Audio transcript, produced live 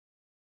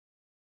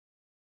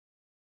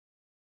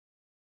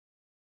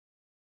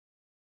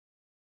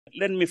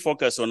let me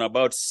focus on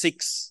about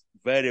 6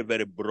 very,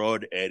 very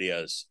broad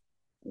areas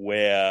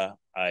where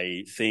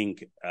I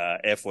think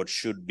effort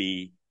should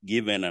be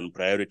given and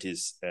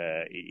priorities,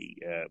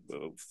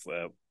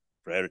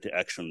 priority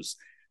actions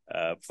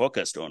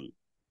focused on.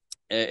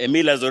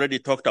 Emil has already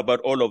talked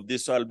about all of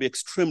this, so I'll be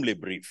extremely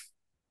brief.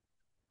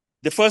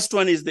 The first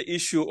one is the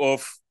issue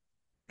of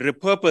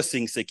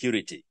repurposing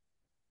security,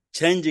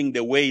 changing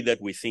the way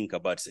that we think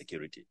about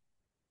security.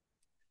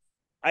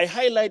 I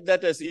highlight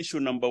that as issue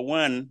number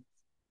 1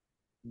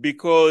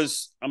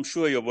 because I'm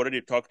sure you've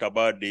already talked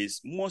about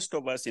this. Most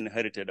of us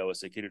inherited our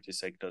security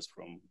sectors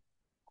from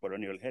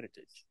colonial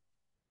heritage.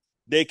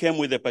 They came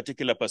with a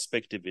particular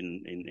perspective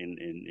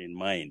in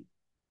mind.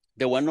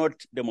 They were not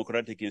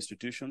democratic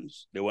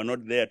institutions. They were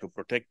not there to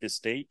protect the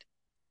state.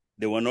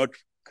 They were not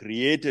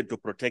created to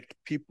protect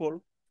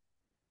people.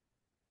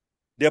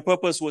 Their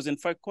purpose was in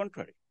fact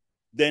contrary.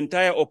 The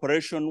entire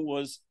operation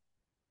was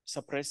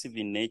suppressive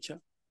in nature.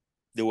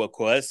 They were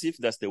coercive.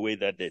 That's the way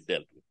that they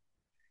dealt with.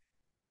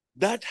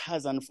 That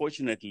has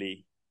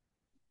unfortunately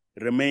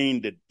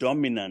remained the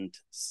dominant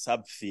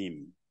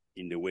sub-theme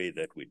in the way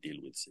that we deal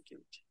with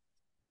security.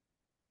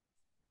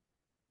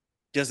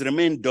 It has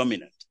remained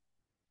dominant.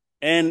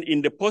 And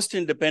in the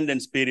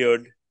post-independence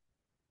period,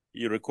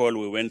 you recall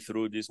we went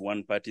through these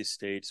one-party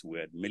states, we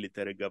had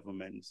military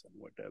governments and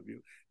what have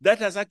you. That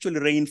has actually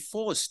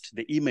reinforced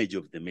the image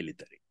of the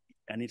military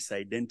and its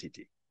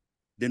identity,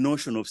 the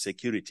notion of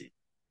security.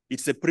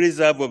 It's a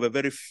preserve of a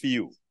very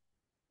few.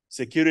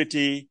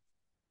 Security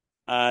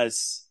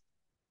as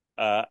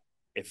a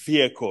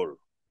vehicle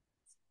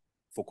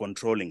for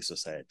controlling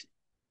society,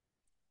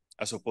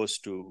 as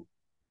opposed to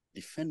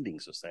defending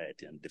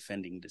society and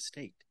defending the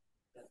state.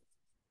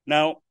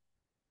 Now,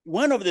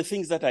 one of the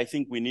things that I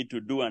think we need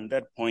to do, and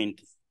that point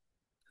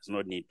does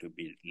not need to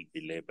be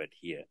belabored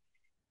here,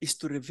 is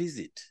to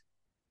revisit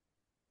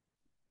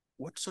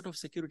what sort of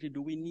security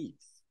do we need?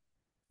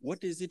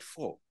 What is it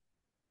for?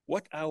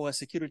 What are our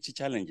security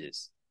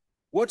challenges?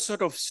 What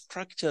sort of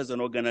structures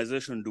and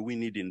organization do we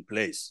need in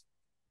place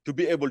to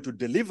be able to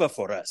deliver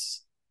for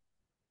us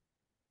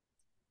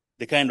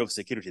the kind of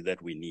security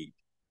that we need?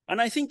 And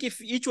I think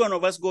if each one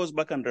of us goes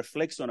back and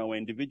reflects on our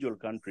individual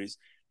countries,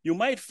 you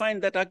might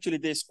find that actually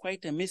there's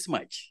quite a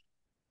mismatch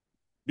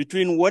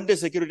between what the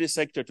security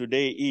sector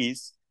today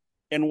is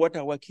and what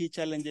our key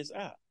challenges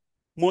are.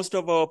 Most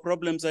of our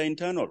problems are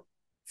internal.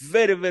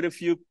 Very, very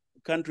few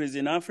countries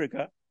in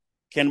Africa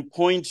can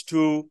point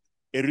to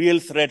a real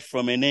threat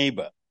from a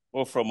neighbor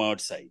or from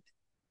outside.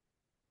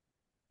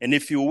 And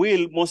if you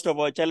will, most of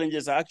our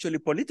challenges are actually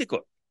political.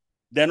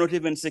 They're not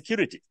even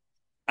security.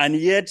 And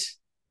yet,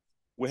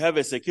 we have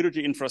a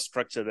security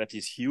infrastructure that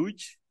is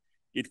huge.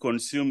 It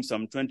consumes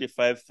some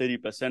 25,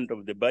 30%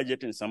 of the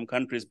budget. In some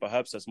countries,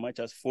 perhaps as much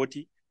as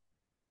 40%.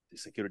 The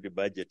security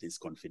budget is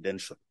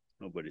confidential.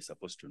 Nobody's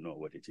supposed to know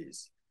what it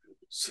is.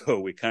 So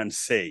we can't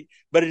say,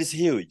 but it is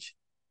huge.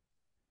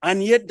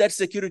 And yet that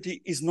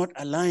security is not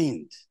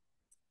aligned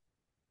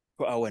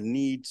to our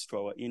needs, to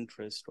our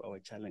interests, to our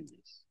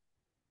challenges.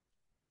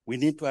 We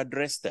need to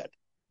address that.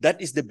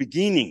 That is the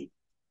beginning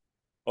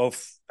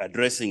of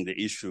addressing the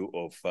issue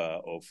of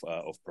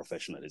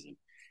professionalism.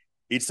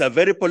 It's a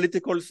very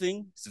political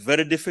thing. It's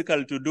very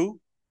difficult to do.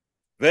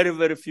 Very,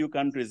 very few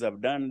countries have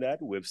done that.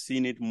 We've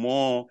seen it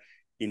more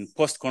in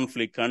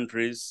post-conflict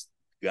countries,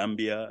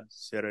 Gambia,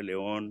 Sierra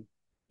Leone,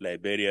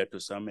 Liberia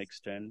to some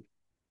extent.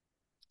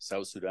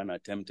 South Sudan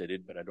attempted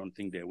it, but I don't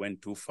think they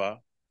went too far,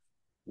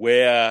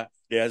 where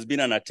there has been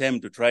an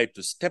attempt to try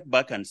to step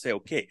back and say,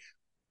 okay,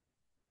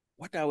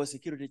 what are our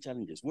security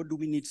challenges? What do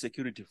we need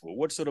security for?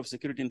 What sort of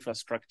security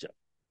infrastructure?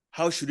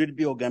 How should it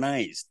be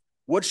organized?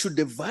 What should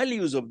the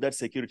values of that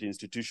security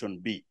institution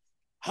be?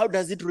 How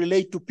does it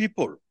relate to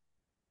people?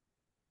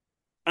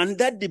 And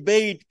that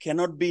debate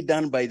cannot be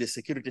done by the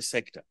security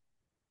sector.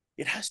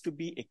 It has to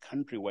be a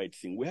countrywide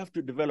thing. We have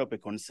to develop a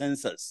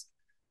consensus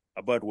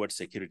about what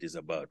security is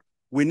about.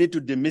 We need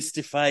to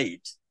demystify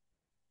it.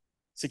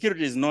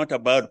 Security is not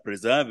about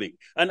preserving.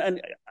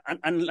 And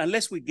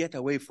unless we get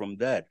away from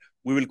that,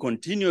 we will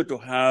continue to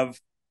have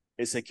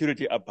a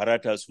security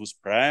apparatus whose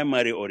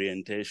primary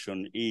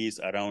orientation is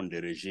around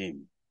the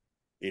regime.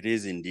 It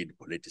is indeed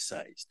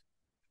politicized.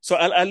 So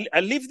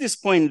I'll leave this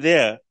point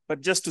there,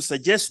 but just to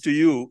suggest to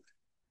you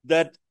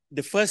that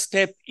the first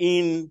step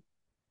in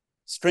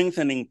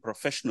strengthening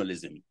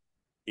professionalism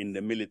in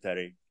the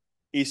military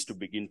is to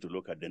begin to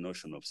look at the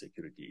notion of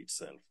security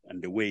itself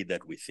and the way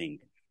that we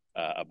think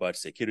about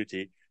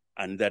security,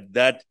 and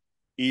that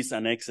is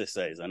an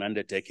exercise, an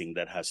undertaking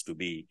that has to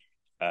be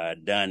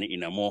done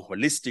in a more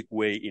holistic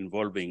way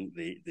involving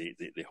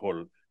the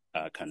whole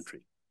country.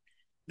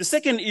 The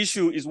second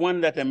issue is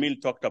one that Emil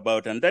talked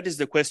about, and that is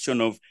the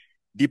question of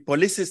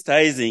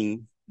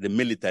depoliticizing the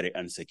military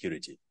and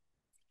security,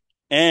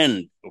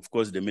 and of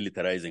course,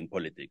 demilitarizing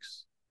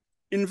politics.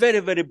 In very,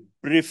 very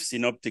brief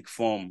synoptic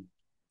form,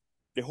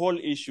 the whole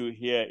issue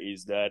here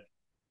is that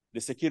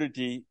the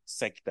security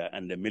sector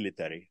and the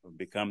military have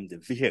become the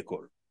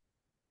vehicle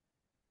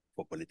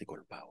for political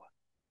power.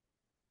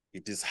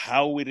 It is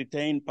how we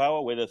retain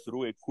power, whether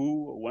through a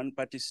coup or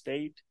one-party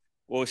state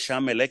or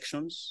sham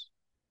elections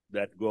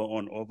that go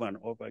on over and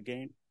over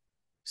again.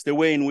 It's the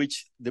way in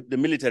which the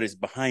military is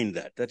behind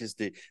that. That is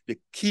the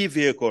key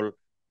vehicle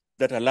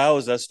that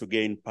allows us to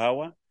gain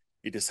power.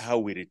 It is how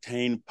we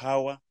retain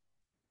power.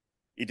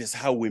 It is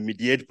how we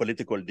mediate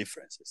political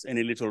differences.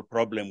 Any little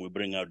problem, we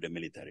bring out the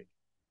military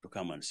to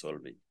come and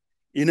solve it.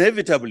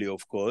 Inevitably,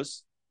 of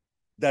course,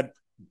 that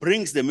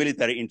brings the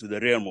military into the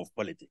realm of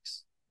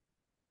politics.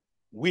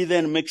 We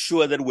then make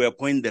sure that we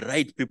appoint the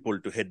right people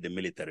to head the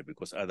military,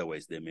 because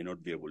otherwise they may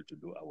not be able to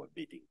do our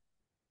bidding.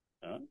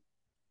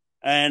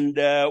 And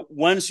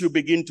once you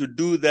begin to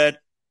do that,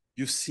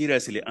 you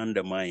seriously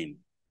undermine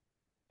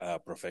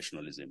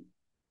professionalism,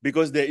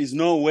 because there is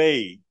no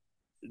way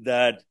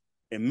that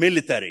a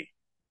military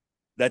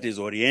that is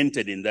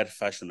oriented in that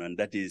fashion and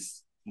that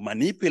is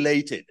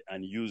manipulated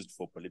and used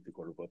for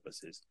political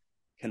purposes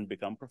can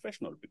become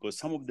professional, because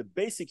some of the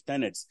basic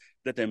tenets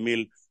that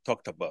Emil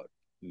talked about,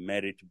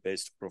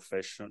 merit-based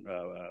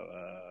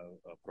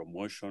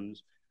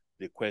promotions,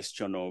 the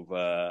question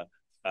of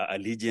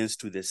allegiance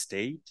to the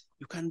state.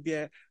 You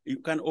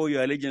can owe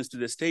your allegiance to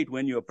the state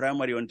when your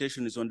primary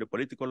orientation is on the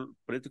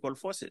political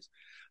forces.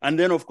 And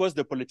then, of course,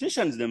 the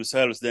politicians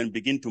themselves then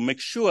begin to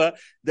make sure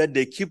that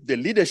they keep the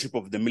leadership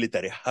of the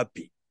military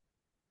happy.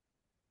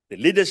 The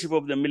leadership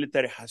of the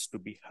military has to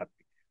be happy.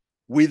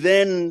 We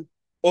then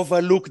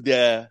overlook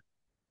their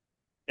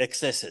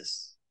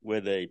excesses,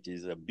 whether it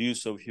is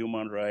abuse of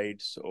human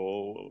rights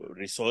or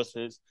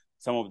resources,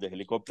 some of the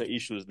helicopter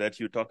issues that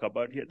you talk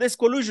about here. There's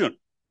collusion.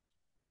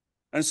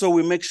 And so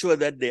we make sure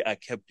that they are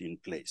kept in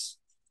place.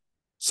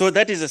 So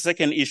that is a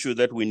second issue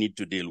that we need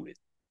to deal with.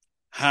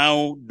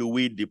 How do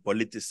we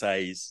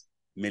depoliticize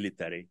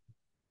military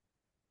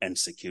and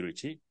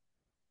security?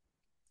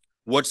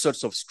 What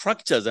sorts of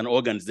structures and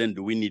organs then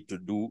do we need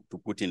to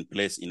put in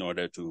place in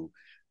order to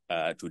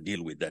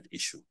deal with that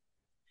issue?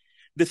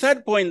 The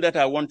third point that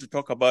I want to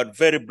talk about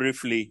very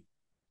briefly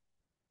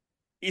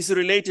is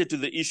related to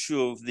the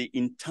issue of the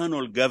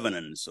internal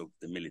governance of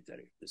the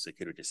military, the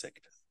security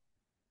sector.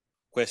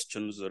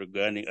 Questions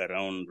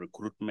around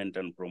recruitment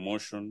and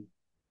promotion,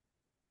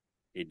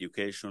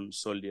 education,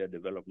 soldier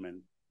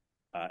development,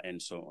 and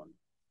so on.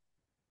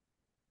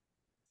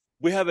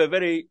 We have a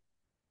very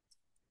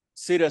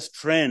serious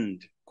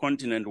trend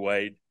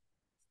continent-wide.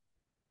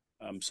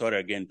 I'm sorry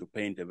again to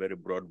paint a very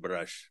broad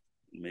brush.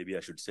 Maybe I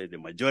should say the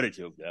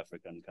majority of the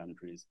African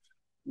countries,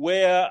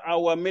 where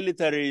our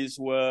militaries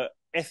were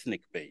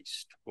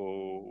ethnic-based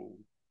or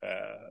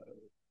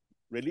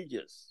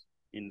religious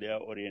in their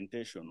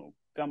orientation, or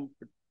come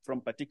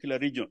from particular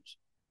regions.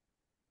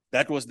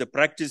 That was the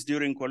practice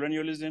during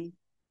colonialism.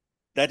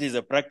 That is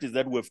a practice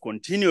that we've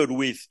continued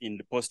with in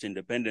the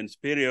post-independence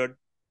period.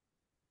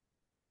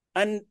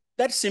 And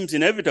that seems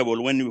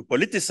inevitable. When you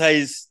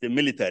politicize the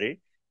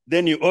military,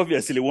 then you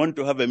obviously want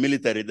to have a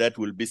military that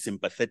will be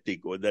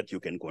sympathetic or that you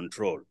can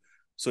control.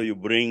 So you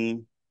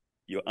bring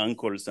your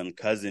uncles and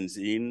cousins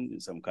in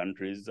some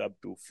countries, up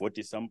to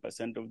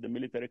 40% of the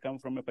military come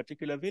from a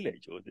particular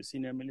village, or the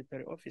senior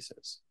military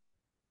officers.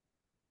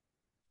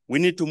 We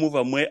need to move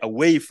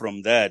away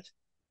from that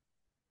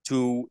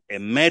to a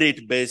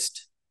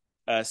merit-based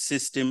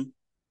system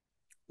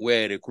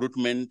where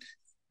recruitment,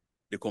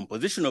 the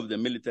composition of the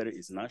military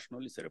is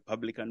national, it's a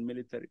Republican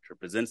military, it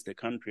represents the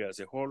country as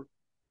a whole.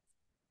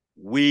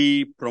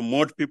 We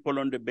promote people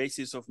on the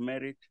basis of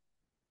merit.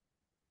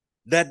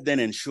 That then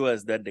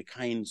ensures that the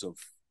kinds of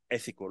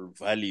ethical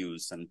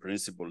values and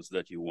principles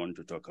that you want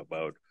to talk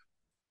about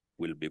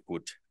will be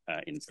put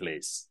in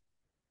place.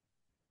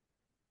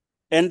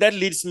 And that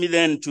leads me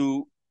then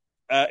to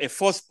a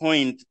fourth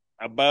point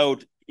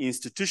about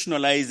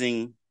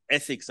institutionalizing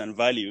ethics and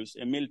values.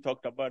 Emil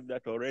talked about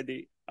that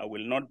already. I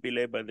will not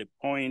belabor the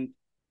point,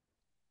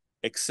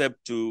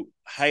 except to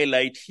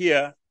highlight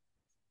here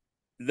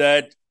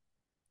that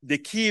the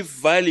key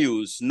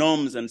values,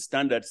 norms, and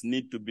standards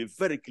need to be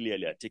very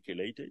clearly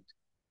articulated.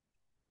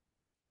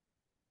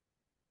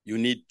 You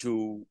need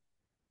to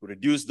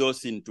reduce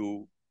those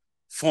into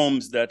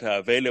forms that are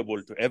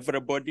available to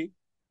everybody.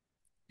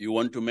 You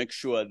want to make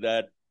sure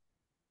that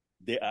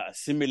they are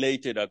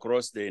assimilated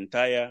across the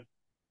entire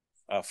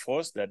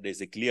force, that there's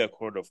a clear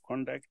code of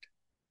conduct.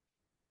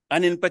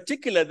 And in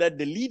particular, that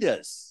the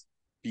leaders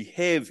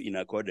behave in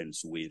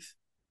accordance with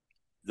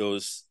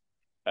those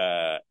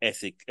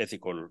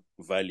ethical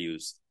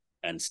values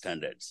and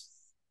standards.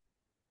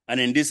 And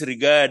in this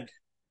regard,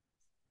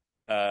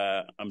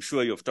 I'm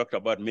sure you've talked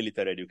about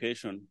military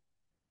education.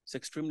 It's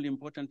extremely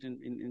important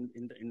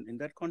in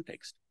that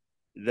context,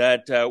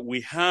 that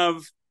we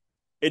have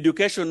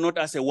education not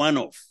as a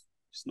one-off.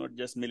 It's not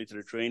just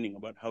military training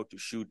about how to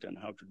shoot and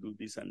how to do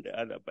this and the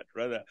other, but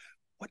rather,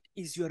 what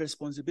is your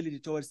responsibility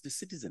towards the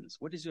citizens?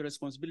 What is your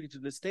responsibility to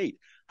the state?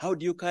 How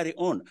do you carry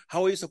on?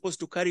 How are you supposed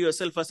to carry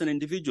yourself as an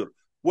individual?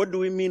 What do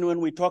we mean when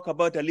we talk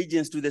about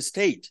allegiance to the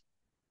state?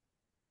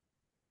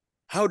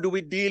 How do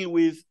we deal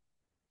with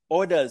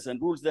orders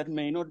and rules that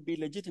may not be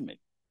legitimate?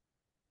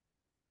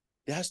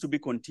 there has to be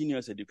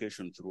continuous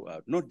education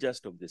throughout, not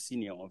just of the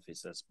senior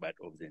officers, but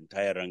of the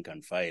entire rank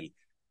and file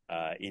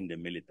in the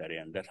military,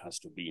 and that has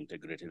to be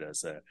integrated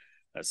as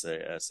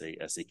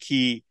a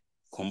key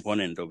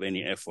component of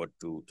any effort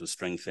to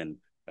strengthen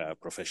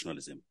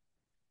professionalism.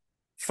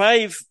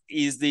 5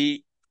 is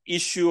the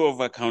issue of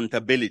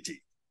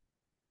accountability.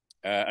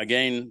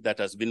 Again, that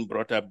has been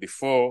brought up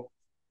before.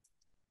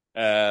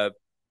 The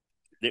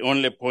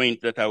only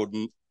point that I would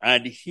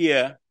add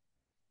here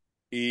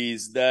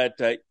is that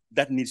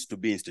that needs to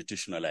be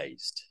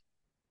institutionalized,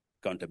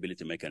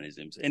 accountability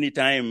mechanisms.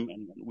 Anytime,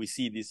 and we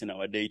see this in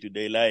our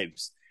day-to-day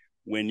lives,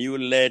 when you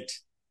let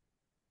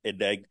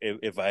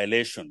a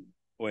violation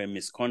or a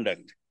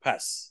misconduct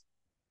pass,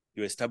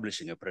 you're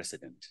establishing a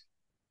precedent.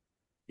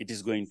 It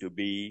is going to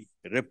be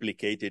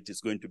replicated,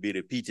 it's going to be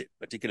repeated,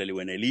 particularly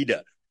when a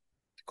leader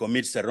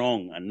commits a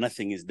wrong and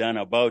nothing is done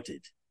about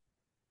it.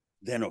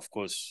 Then, of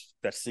course,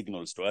 that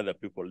signals to other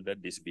people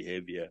that this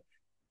behavior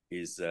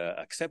is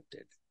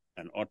accepted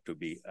and ought to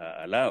be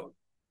allowed.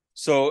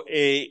 So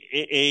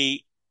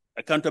a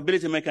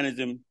accountability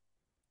mechanism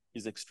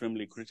is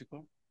extremely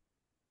critical.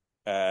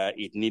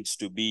 It needs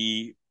to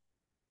be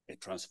a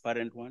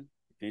transparent one.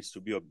 It needs to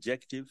be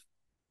objective.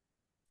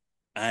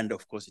 And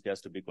of course, it has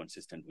to be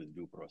consistent with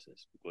due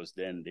process, because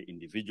then the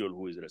individual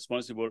who is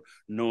responsible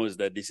knows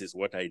that this is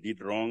what I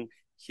did wrong.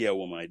 Here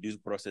were my due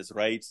process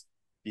rights.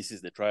 This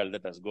is the trial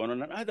that has gone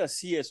on. And others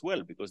see as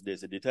well, because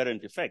there's a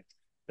deterrent effect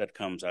that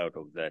comes out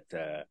of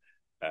that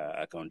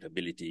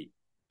accountability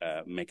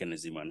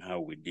mechanism and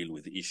how we deal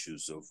with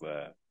issues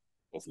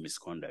of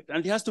misconduct.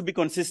 And it has to be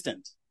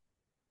consistent.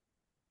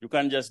 You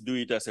can't just do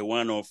it as a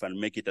one-off and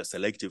make it a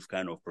selective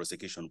kind of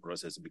prosecution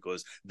process,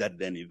 because that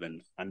then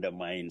even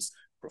undermines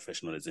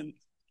professionalism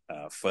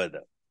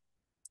further.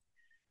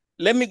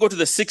 Let me go to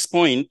the 6th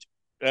point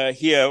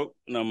here,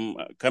 and I'm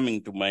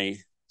coming to my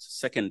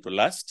second to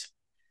last.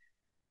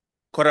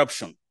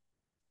 Corruption.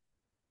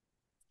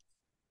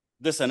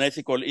 This is an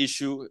ethical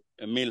issue.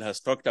 Emil has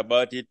talked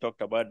about it,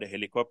 talked about the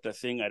helicopter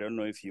thing. I don't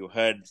know if you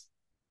heard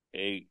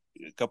a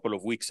couple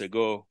of weeks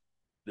ago,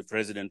 the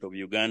president of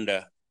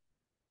Uganda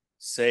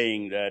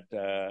saying that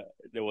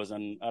there was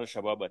an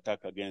Al-Shabaab attack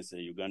against the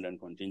Ugandan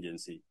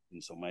contingency in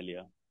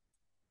Somalia.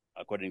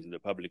 According to the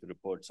public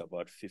reports,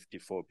 about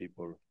 54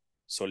 people,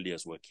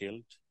 soldiers, were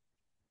killed.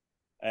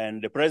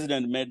 And the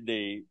president made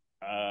the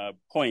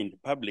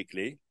point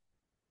publicly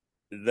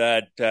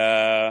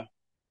that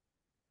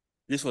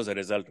this was a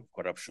result of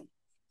corruption,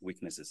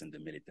 weaknesses in the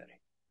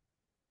military.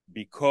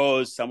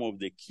 Because some of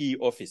the key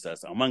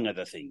officers, among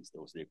other things,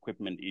 there was the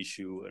equipment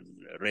issue and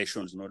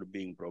rations not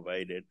being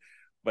provided,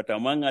 but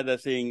among other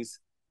things,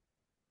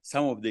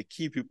 some of the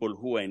key people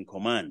who were in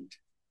command,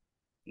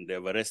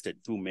 they've arrested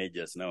 2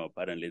 majors now,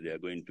 apparently they are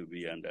going to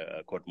be under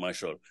a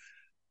court-martial,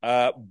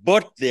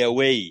 bought their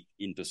way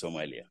into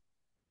Somalia.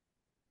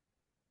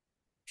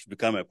 It's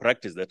become a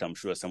practice that I'm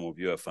sure some of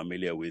you are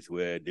familiar with,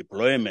 where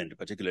deployment,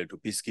 particularly to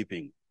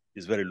peacekeeping,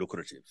 is very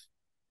lucrative.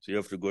 So you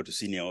have to go to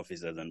senior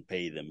officers and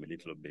pay them a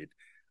little bit.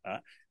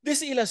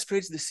 This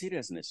illustrates the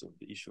seriousness of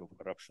the issue of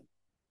corruption.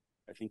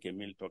 I think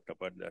Emil talked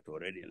about that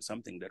already, and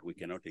something that we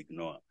cannot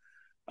ignore.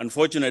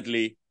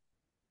 Unfortunately,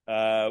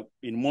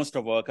 in most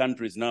of our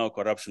countries now,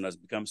 corruption has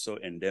become so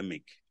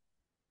endemic.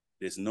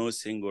 There's no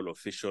single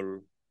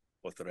official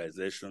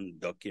authorization,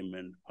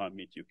 document,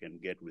 permit you can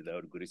get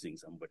without greasing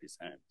somebody's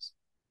hands.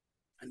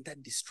 And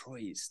that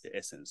destroys the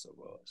essence of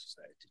our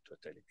society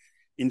totally.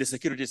 In the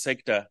security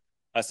sector,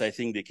 as I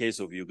think the case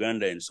of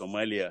Uganda and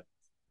Somalia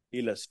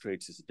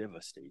illustrates, is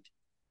devastating.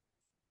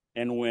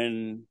 And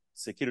when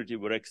security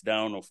breaks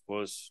down, of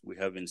course, we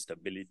have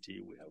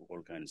instability, we have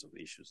all kinds of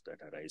issues that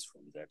arise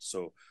from that.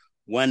 So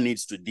one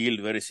needs to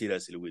deal very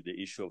seriously with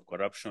the issue of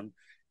corruption.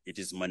 It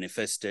is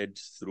manifested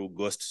through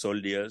ghost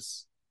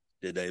soldiers,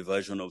 the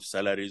diversion of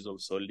salaries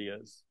of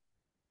soldiers.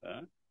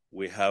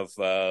 We have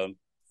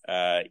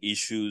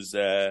issues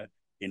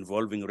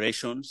involving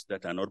rations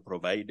that are not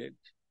provided.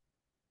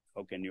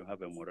 How can you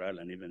have a morale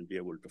and even be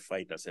able to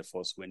fight as a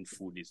force when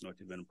food is not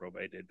even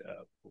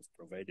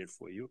provided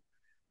for you?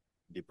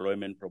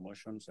 Deployment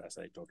promotions, as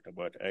I talked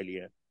about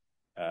earlier,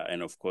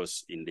 and of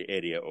course in the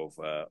area of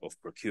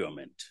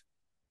procurement.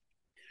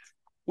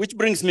 Which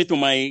brings me to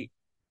my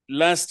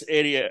last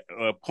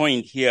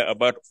point here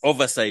about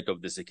oversight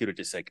of the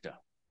security sector.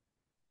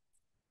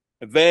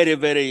 A very,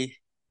 very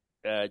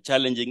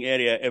challenging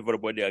area.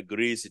 Everybody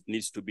agrees it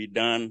needs to be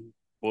done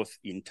both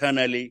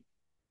internally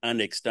and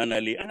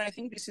externally. And I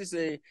think this is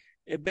a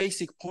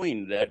basic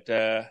point,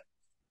 that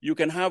you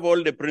can have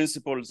all the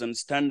principles and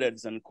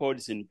standards and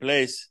codes in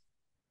place,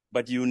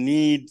 but you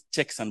need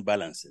checks and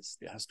balances.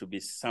 There has to be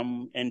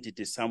some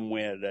entity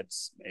somewhere that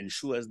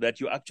ensures that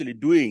you're actually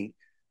doing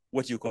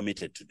what you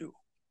committed to do.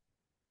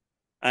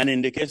 And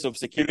in the case of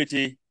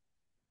security,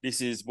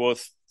 this is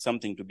both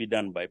something to be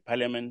done by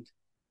Parliament,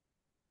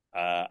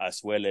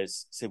 as well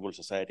as civil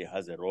society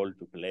has a role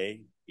to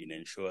play in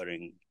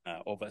ensuring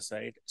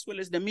oversight, as well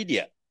as the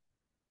media.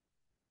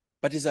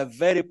 But it's a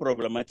very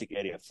problematic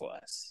area for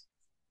us.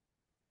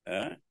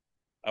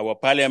 Our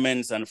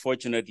parliaments,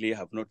 unfortunately,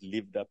 have not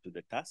lived up to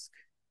the task,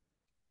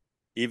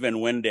 even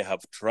when they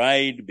have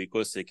tried,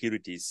 because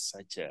security is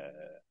such a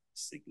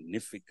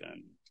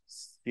significant,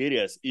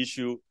 serious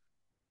issue,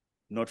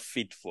 not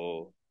fit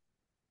for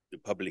the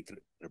public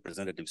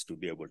representatives to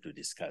be able to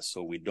discuss.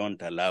 So we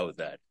don't allow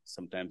that.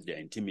 Sometimes they're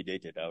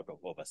intimidated out of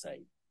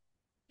oversight.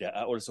 There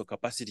are also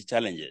capacity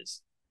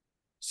challenges.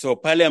 So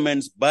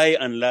parliaments, by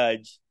and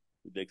large,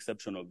 with the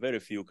exception of very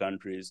few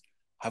countries,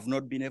 have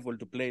not been able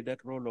to play that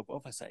role of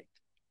oversight.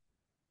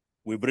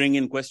 We bring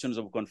in questions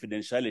of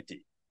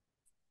confidentiality.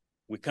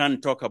 We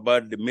can't talk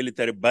about the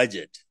military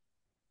budget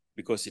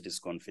because it is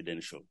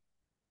confidential.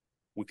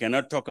 We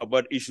cannot talk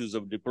about issues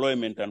of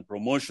deployment and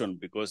promotion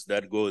because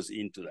that goes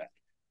into that.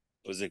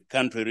 There was a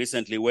country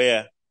recently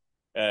where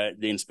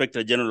the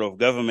Inspector General of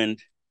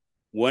Government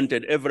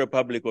wanted every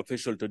public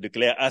official to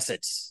declare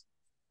assets.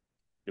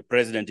 The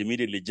president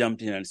immediately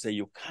jumped in and said,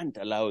 you can't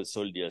allow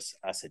soldiers'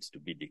 assets to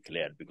be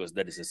declared because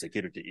that is a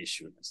security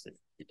issue. I said,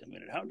 wait a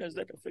minute, how does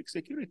that affect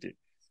security?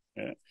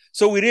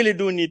 So we really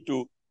do need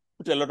to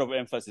put a lot of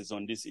emphasis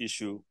on this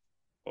issue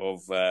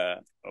of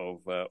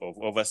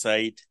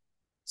oversight,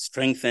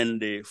 strengthen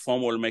the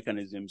formal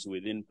mechanisms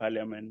within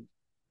parliament.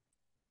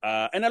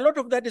 And a lot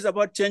of that is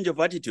about change of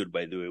attitude,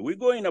 by the way. We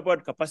go in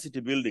about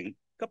capacity building.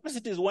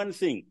 Capacity is one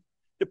thing.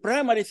 The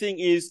primary thing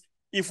is,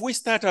 if we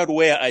start out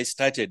where I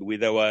started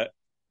with our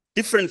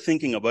different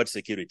thinking about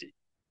security,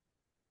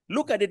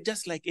 look at it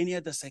just like any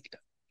other sector,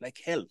 like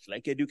health,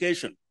 like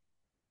education.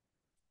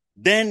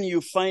 Then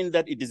you find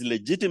that it is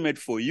legitimate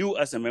for you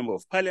as a member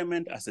of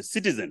parliament, as a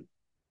citizen,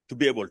 to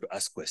be able to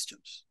ask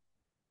questions.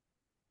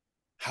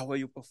 How are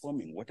you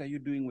performing? What are you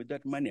doing with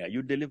that money? Are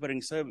you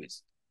delivering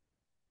service?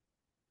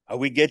 Are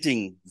we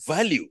getting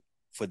value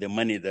for the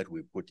money that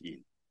we put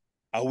in?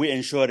 Are we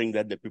ensuring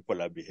that the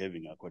people are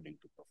behaving according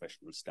to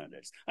professional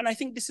standards? And I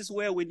think this is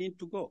where we need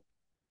to go.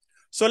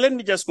 So let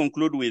me just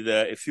conclude with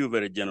a few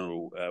very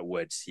general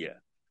words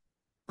here.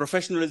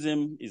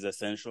 Professionalism is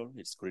essential.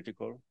 It's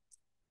critical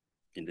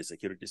in the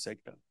security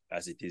sector,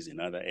 as it is in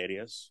other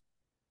areas.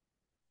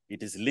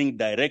 It is linked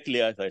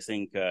directly, as I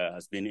think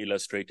has been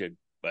illustrated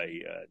by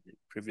the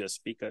previous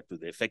speaker, to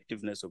the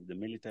effectiveness of the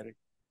military.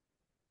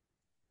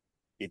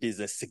 It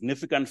is a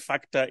significant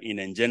factor in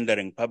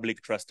engendering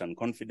public trust and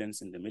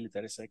confidence in the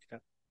military sector.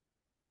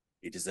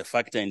 It is a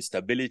factor in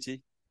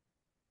stability.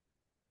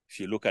 If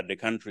you look at the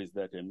countries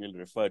that Emil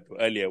referred to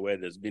earlier, where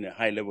there's been a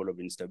high level of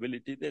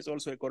instability, there's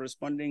also a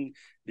corresponding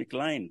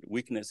decline,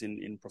 weakness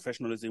in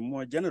professionalism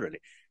more generally.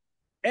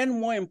 And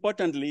more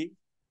importantly,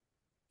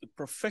 the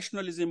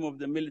professionalism of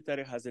the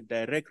military has a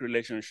direct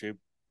relationship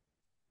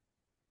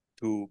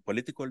to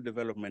political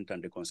development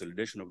and the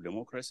consolidation of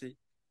democracy,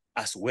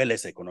 as well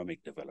as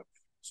economic development.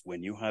 So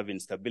when you have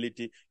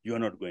instability, you're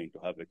not going to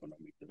have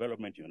economic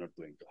development, you're not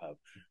going to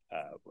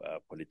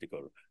have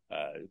political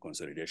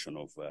consolidation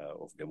of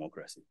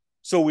democracy.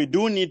 So we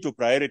do need to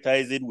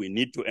prioritize it, we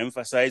need to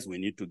emphasize, we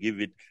need to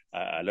give it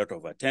a lot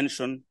of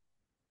attention.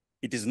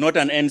 It is not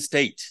an end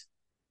state.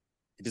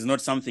 It is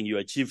not something you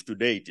achieve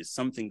today. It is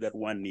something that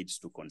one needs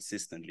to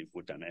consistently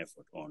put an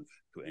effort on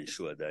to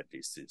ensure that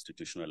it's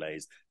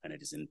institutionalized and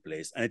it is in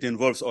place. And it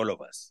involves all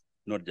of us,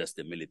 not just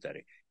the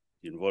military.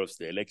 It involves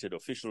the elected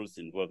officials,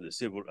 it involves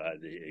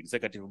the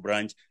executive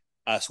branch,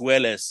 as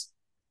well as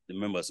the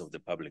members of the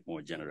public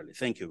more generally.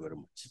 Thank you very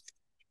much.